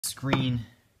screen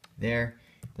there,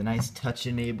 the nice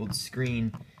touch-enabled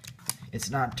screen. It's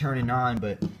not turning on,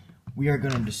 but we are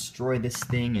going to destroy this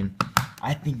thing, and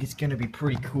I think it's going to be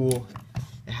pretty cool.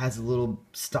 It has a little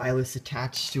stylus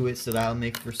attached to it, so that'll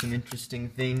make for some interesting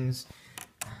things.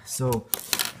 So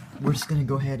we're just going to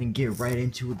go ahead and get right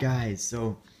into it, guys.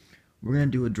 So we're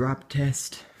going to do a drop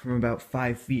test from about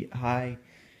 5 feet high.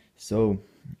 So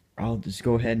I'll just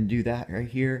go ahead and do that right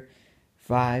here.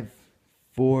 5,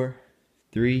 4,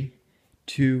 3,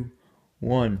 2,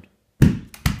 1.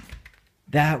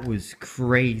 That was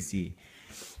crazy.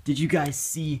 Did you guys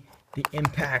see the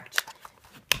impact?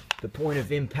 The point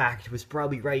of impact was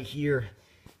probably right here.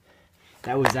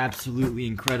 That was absolutely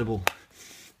incredible.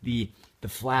 The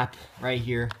flap right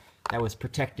here that was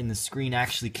protecting the screen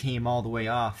actually came all the way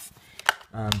off,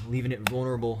 leaving it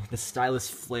vulnerable. The stylus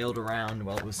flailed around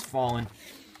while it was falling.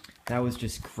 That was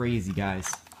just crazy, guys.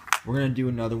 We're gonna do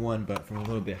another one, but from a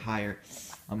little bit higher.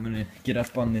 I'm gonna get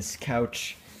up on this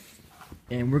couch,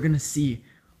 and we're gonna see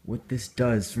what this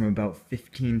does from about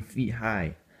 15 feet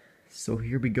high. So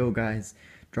here we go, guys.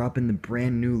 Dropping the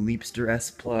brand new Leapster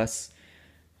S Plus.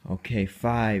 Okay,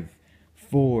 5,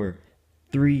 4,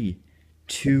 3,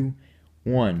 2,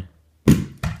 1.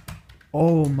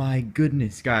 Oh my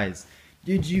goodness, guys.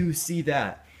 Did you see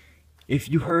that? If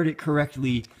you heard it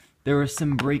correctly, there was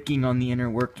some braking on the inner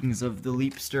workings of the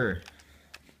Leapster.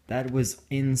 That was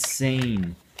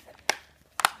insane.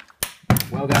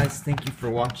 Well, guys, thank you for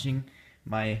watching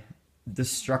my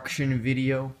destruction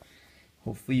video.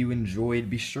 Hopefully you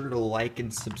enjoyed. Be sure to like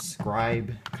and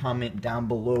subscribe. Comment down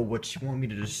below what you want me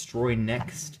to destroy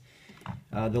next.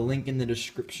 The link in the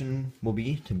description will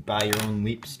be to buy your own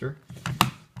Leapster.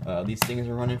 These things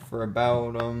are running for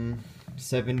about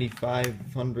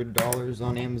 $7,500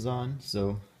 on Amazon,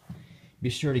 so be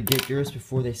sure to get yours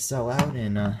before they sell out.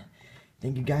 And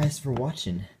thank you guys for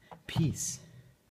watching. Peace.